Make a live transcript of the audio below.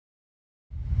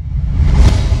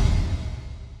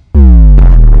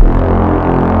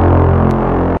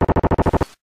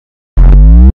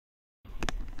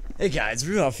Hey guys,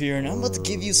 BiGrudeoff here, and I'm about to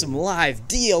give you some live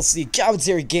DLC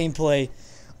commentary gameplay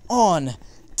on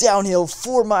Downhill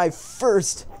for my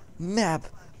first map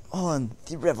on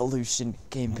the Revolution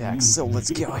game pack. So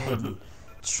let's go ahead and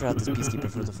try out this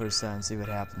Peacekeeper for the first time, see what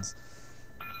happens.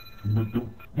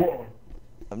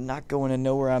 I'm not going to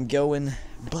know where I'm going,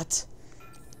 but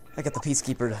I got the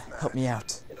Peacekeeper to help me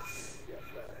out.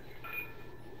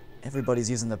 Everybody's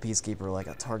using the Peacekeeper like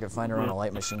a target finder on a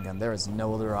light machine gun. There is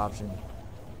no other option.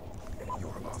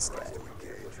 This guy.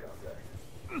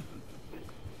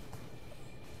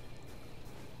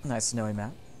 Nice snowy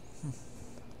map.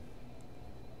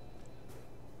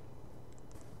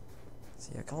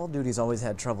 See, yeah, Call of Duty's always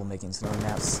had trouble making snowy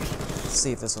maps. Let's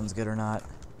see if this one's good or not.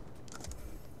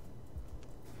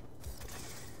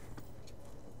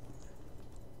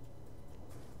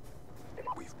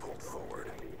 We've pulled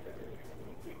forward.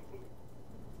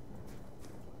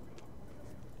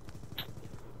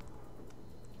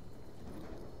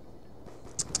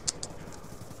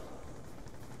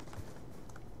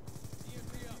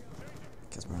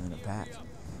 Because we're in a pack.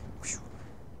 Whew.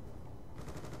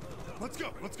 Let's go.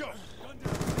 Let's go.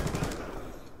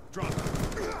 Drop.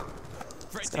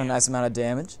 It's got a nice amount of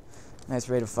damage. Nice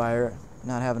rate of fire.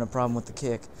 Not having a problem with the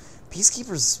kick.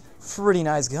 Peacekeeper's a pretty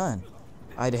nice gun.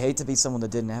 I'd hate to be someone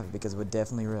that didn't have it because it would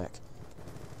definitely wreck.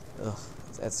 Ugh,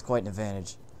 that's quite an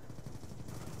advantage.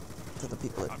 To the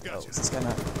people that... Oh, is this guy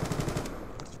not...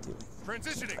 What are you doing?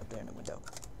 Transitioning. Up there in the window.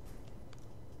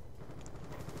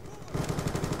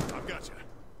 I've got you.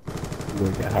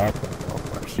 Look at how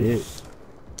off my shit.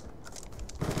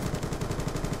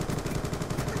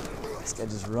 This guy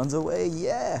just runs away,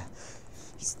 yeah!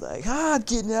 He's like, I'm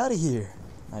getting out of here!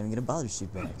 Not even gonna bother to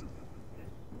shoot back.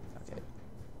 Okay.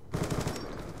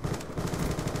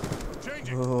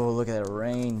 Oh, look at that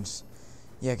range.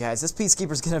 Yeah, guys, this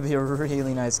Peacekeeper's gonna be a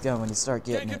really nice gun when you start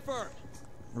getting it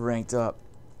ranked up.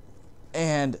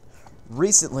 And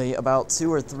recently, about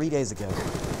 2 or 3 days ago,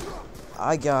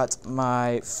 I got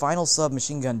my final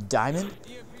submachine gun Diamond.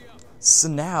 So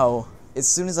now, as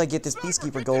soon as I get this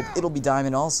Peacekeeper gold, it'll be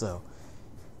Diamond also.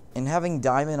 And having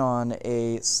Diamond on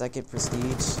a second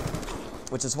Prestige,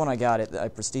 which is when I got it, I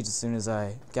Prestige as soon as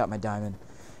I got my Diamond.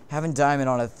 Having Diamond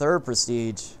on a third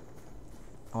Prestige,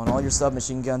 on all your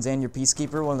submachine guns and your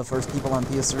Peacekeeper, one of the first people on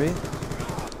PS3,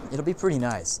 it'll be pretty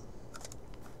nice.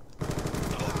 I'm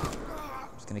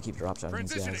just gonna keep drop shotting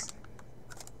these guys.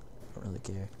 Don't really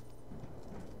care.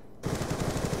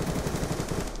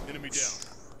 Enemy down.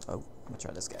 Oh, I'm gonna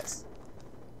try this, guys.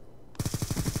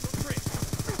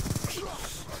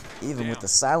 Even with the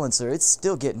silencer, it's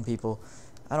still getting people.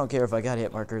 I don't care if I got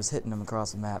hit markers, hitting them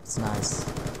across the map. It's nice.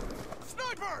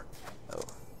 Sniper! Oh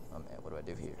man, what do I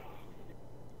do here?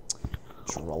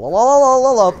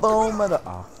 Tra-la-la-la-la-la, boom,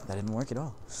 oh, that didn't work at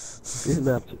all. These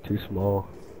maps are too small.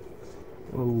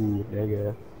 Ooh,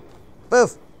 nigga.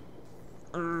 Boof!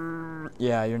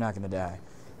 Yeah, you're not gonna die.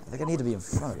 I think I need to be in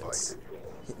front of it.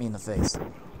 Hit me in the face.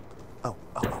 Oh.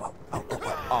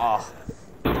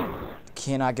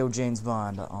 Cannot go James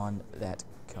Bond on that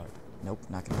card. Nope,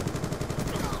 not gonna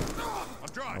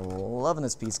work. Loving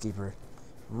this Peacekeeper.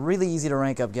 Really easy to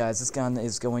rank up, guys. This gun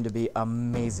is going to be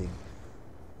amazing.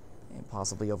 And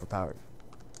possibly overpowered.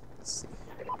 Let's see.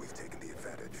 We've taken the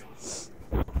advantage.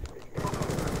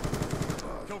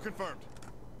 Kill confirmed.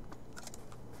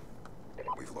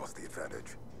 We've lost the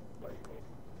advantage.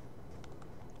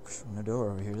 No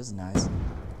door over here. This is nice.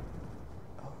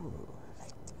 Oh.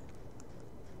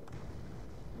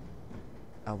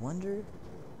 I wonder.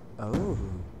 Oh,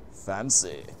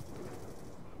 fancy.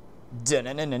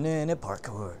 Da-na-na-na-na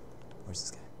parkour. Where's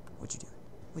this guy? What you doing?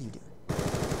 What are you doing?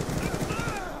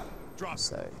 Drop. I'm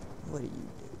sorry. What are you doing?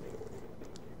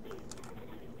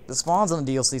 The spawns on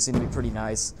the DLC seem to be pretty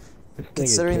nice.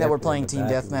 Considering that we're playing Team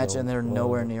Deathmatch and they're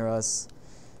nowhere near us,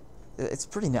 it's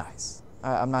pretty nice.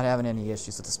 I'm not having any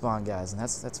issues with the spawn guys, and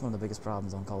that's one of the biggest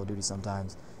problems on Call of Duty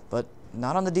sometimes. But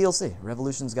not on the DLC.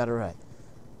 Revolution's got it right.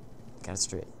 Got it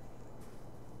straight.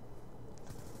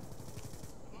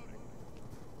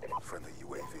 Friendly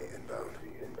UAV inbound.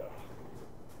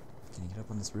 Can you get up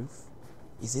on this roof?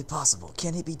 Is it possible?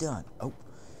 Can it be done? Oh.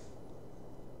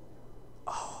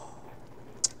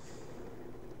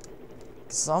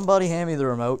 Somebody hand me the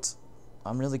remote.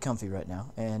 I'm really comfy right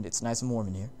now, and it's nice and warm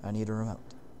in here. I need a remote.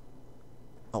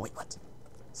 Oh, wait, what? Is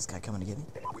this guy coming to get me?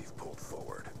 We've pulled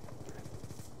forward.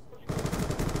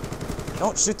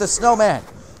 Don't shoot the snowman!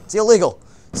 It's illegal.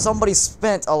 Somebody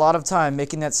spent a lot of time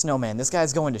making that snowman. This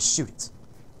guy's going to shoot it.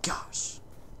 Gosh.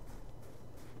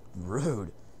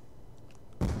 Rude.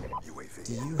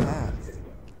 Do you have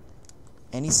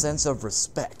any sense of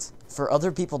respect for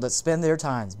other people that spend their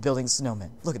times building snowmen?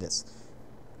 Look at this.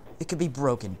 It could be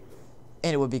broken.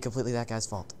 And it would be completely that guy's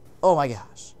fault. Oh my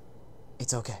gosh.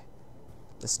 It's okay.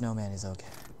 The snowman is okay.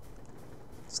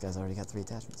 This guy's already got 3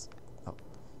 attachments. Oh.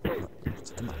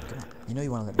 Come on. You know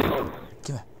you want to let me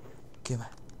go. Come on.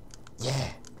 Yeah.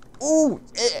 Ooh,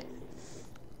 yeah.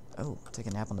 Oh, take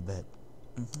a nap on the bed.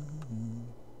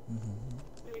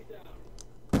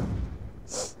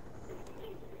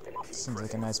 Seems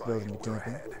like a nice building to camp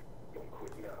in.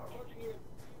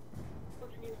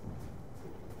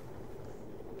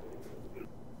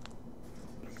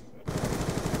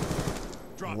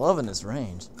 Loving this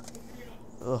range.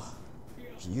 Ugh,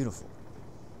 beautiful.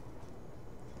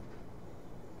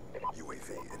 UAV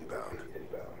inbound.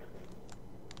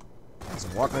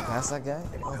 Just walk right past that guy?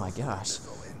 Oh my gosh,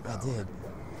 I did.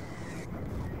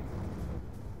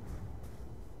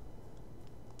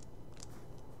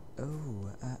 Oh,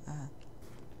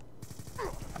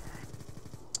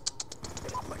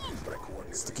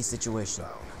 Sticky situation.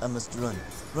 I must run.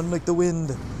 Run like the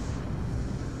wind.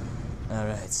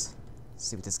 Alright.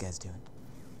 See what this guy's doing.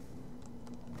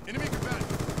 Enemy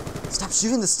combatant. Stop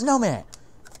shooting the snowman!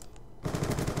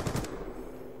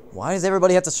 Why does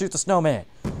everybody have to shoot the snowman?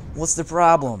 What's the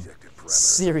problem?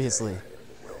 Seriously.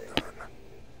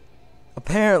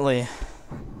 Apparently,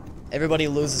 everybody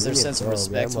loses their sense of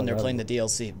respect when they're playing the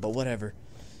DLC, but whatever.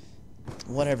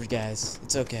 Whatever, guys.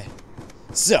 It's okay.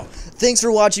 So, thanks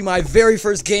for watching my very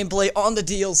first gameplay on the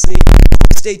DLC.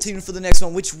 Stay tuned for the next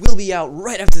one, which will be out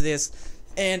right after this.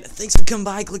 And thanks for coming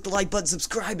by, click the like button,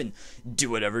 subscribe, and do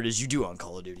whatever it is you do on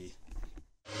Call of Duty.